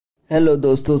Hello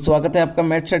दोस्तों, स्वागत है आपका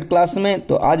मैथ सेट क्लास में।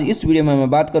 तो आज इस वीडियो में मैं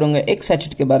बात करूंगा एक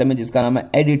सैचेट के बारे में जिसका नाम है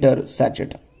एडिटर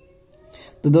सैचेट।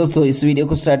 तो दोस्तों, इस वीडियो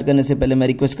को स्टार्ट करने से पहले मैं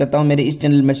रिक्वेस्ट करता हूं मेरे इस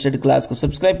चैनल मैथ सेट क्लास को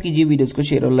सब्सक्राइब कीजिए, वीडियोस को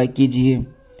शेयर और लाइक कीजिए।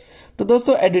 तो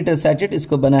दोस्तों, एडिटर सैचेट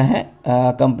इसको बना है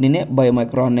कंपनी ने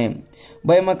बायोमाइक्रॉन ने।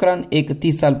 बायोमाइक्रॉन एक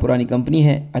 30 साल पुरानी कंपनी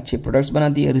है, अच्छे प्रोडक्ट्स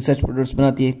बनाती है, रिसर्च प्रोडक्ट्स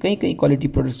बनाती है, कई क्वालिटी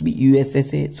प्रोडक्ट्स भी यूएसए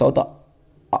से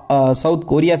साउथ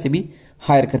कोरिया से भी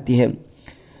हायर करती है।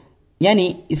 यानी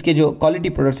इसके जो क्वालिटी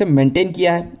प्रोडक्ट्स है मेंटेन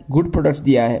किया है, गुड प्रोडक्ट्स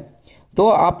दिया है, तो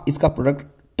आप इसका प्रोडक्ट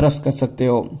ट्रस्ट कर सकते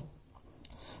हो।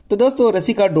 तो दोस्तों,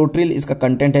 रेसिका डोट्रिल इसका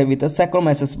कंटेंट है विद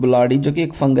सैक्रोमाइसिस बुलार्डी, जो कि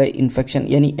एक फंगल इन्फेक्शन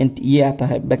यानी ये आता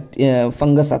है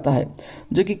फंगस आता है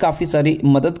जो कि काफ़ी सारी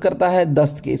मदद करता है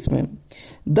दस्त के। इसमें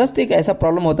दस्त एक ऐसा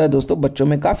प्रॉब्लम होता है दोस्तों, बच्चों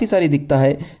में काफ़ी सारी दिखता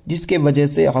है, जिसके वजह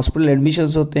से हॉस्पिटल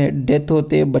एडमिशन्स होते हैं, डेथ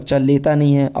होते हैं, बच्चा लेता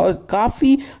नहीं है। और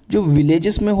काफ़ी जो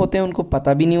विलेजेस में होते हैं उनको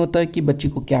पता भी नहीं होता है कि बच्चे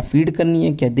को क्या फीड करनी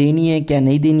है, क्या देनी है, क्या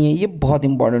नहीं देनी है। ये बहुत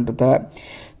इंपॉर्टेंट होता है।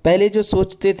 पहले जो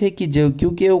सोचते थे कि जो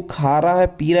क्योंकि वो खा रहा है,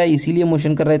 पी रहा है, इसीलिए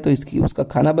मोशन कर रहा है, तो उसका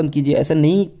खाना बंद कीजिए। ऐसा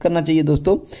नहीं करना चाहिए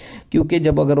दोस्तों, क्योंकि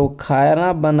जब अगर वो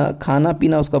खाना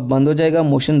पीना उसका बंद हो जाएगा,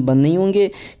 मोशन बंद नहीं होंगे,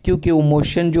 क्योंकि वो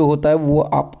मोशन जो होता है वो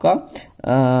आपका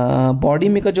बॉडी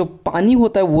में का जो पानी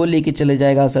होता है वो लेके चले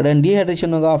जाएगा, सडन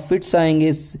डिहाइड्रेशन होगा, फिट्स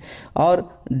आएंगे और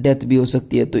डेथ भी हो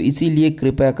सकती है। तो इसीलिए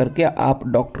कृपया करके आप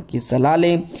डॉक्टर की सलाह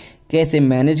लें, कैसे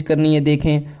मैनेज करनी है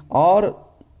देखें, और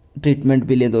ट्रीटमेंट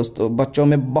भी लें दोस्तों। बच्चों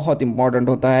में बहुत इंपॉर्टेंट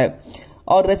होता है।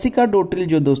 और रेसिका डोट्रिल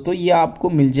जो दोस्तों, ये आपको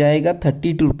मिल जाएगा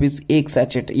 32 रुपीज़ एक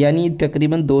सैचेट, यानी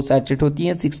तकरीबन 2 सैचेट होती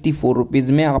हैं, 64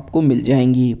 रुपीज़ में आपको मिल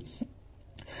जाएंगी।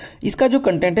 इसका जो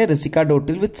कंटेंट है रेसिका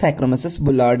डोट्रिल विद सैक्रोमाइसिस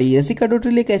बुलार्डी। रेसिका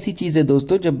डोट्रिल एक ऐसी चीज़ है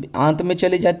दोस्तों, जब आंत में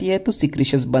चले जाती है तो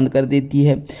सिक्रीशंस बंद कर देती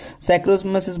है।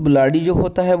 सैक्रोमाइसिस बुलार्डी जो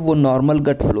होता है वो नॉर्मल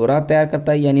गट फ्लोरा तैयार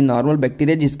करता है, यानी नॉर्मल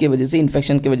बैक्टीरिया जिसके वजह से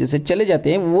इन्फेक्शन की वजह से चले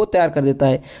जाते हैं वो तैयार कर देता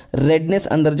है। रेडनेस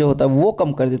अंदर जो होता है वो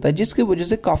कम कर देता है, जिसकी वजह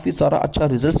से काफ़ी सारा अच्छा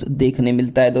रिजल्ट देखने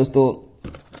मिलता है दोस्तों।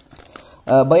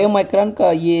 बायोमाइक्रॉन का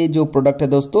ये जो प्रोडक्ट है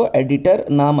दोस्तों, एडिटर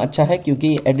नाम अच्छा है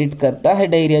क्योंकि एडिट करता है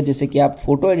डायरिया, जैसे कि आप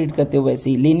फोटो एडिट करते हो वैसे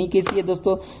ही। लेनी कैसी है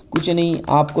दोस्तों, कुछ नहीं,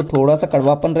 आपको थोड़ा सा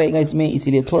कड़वापन रहेगा इसमें,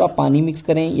 इसीलिए थोड़ा पानी मिक्स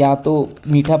करें, या तो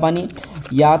मीठा पानी,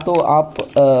 या तो आप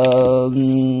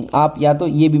या तो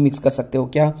ये भी मिक्स कर सकते हो,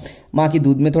 क्या माँ की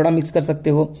दूध में थोड़ा मिक्स कर सकते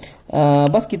हो।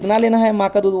 बस कितना लेना है माँ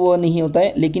का दूध वो नहीं होता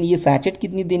है, लेकिन ये सैचेट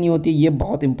कितनी देनी होती है ये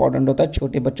बहुत इंपॉर्टेंट होता है।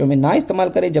 छोटे बच्चों में ना इस्तेमाल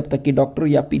करें जब तक कि डॉक्टर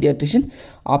या पीडियाट्रिशियन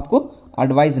आपको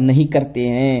एडवाइस नहीं करते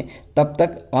हैं, तब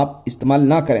तक आप इस्तेमाल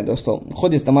ना करें दोस्तों,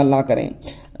 खुद इस्तेमाल ना करें।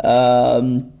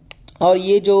 और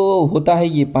ये जो होता है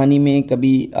ये पानी में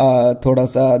कभी थोड़ा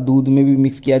सा दूध में भी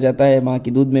मिक्स किया जाता है, माँ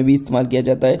की दूध में भी इस्तेमाल किया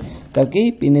जाता है, करके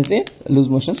पीने से लूज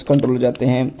मोशंस कंट्रोल हो जाते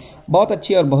हैं। बहुत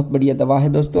अच्छी और बहुत बढ़िया दवा है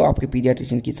दोस्तों। आपके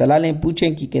पीडियाट्रिशियन की सलाह लें,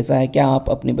 पूछें कि कैसा है, क्या आप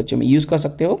अपने बच्चों में यूज़ कर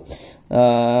सकते हो,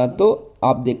 तो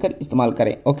आप देखकर इस्तेमाल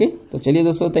करें। ओके, तो चलिए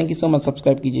दोस्तों, thank you so much.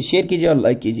 Subscribe कीजिए, शेयर कीजिए और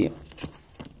लाइक कीजिए।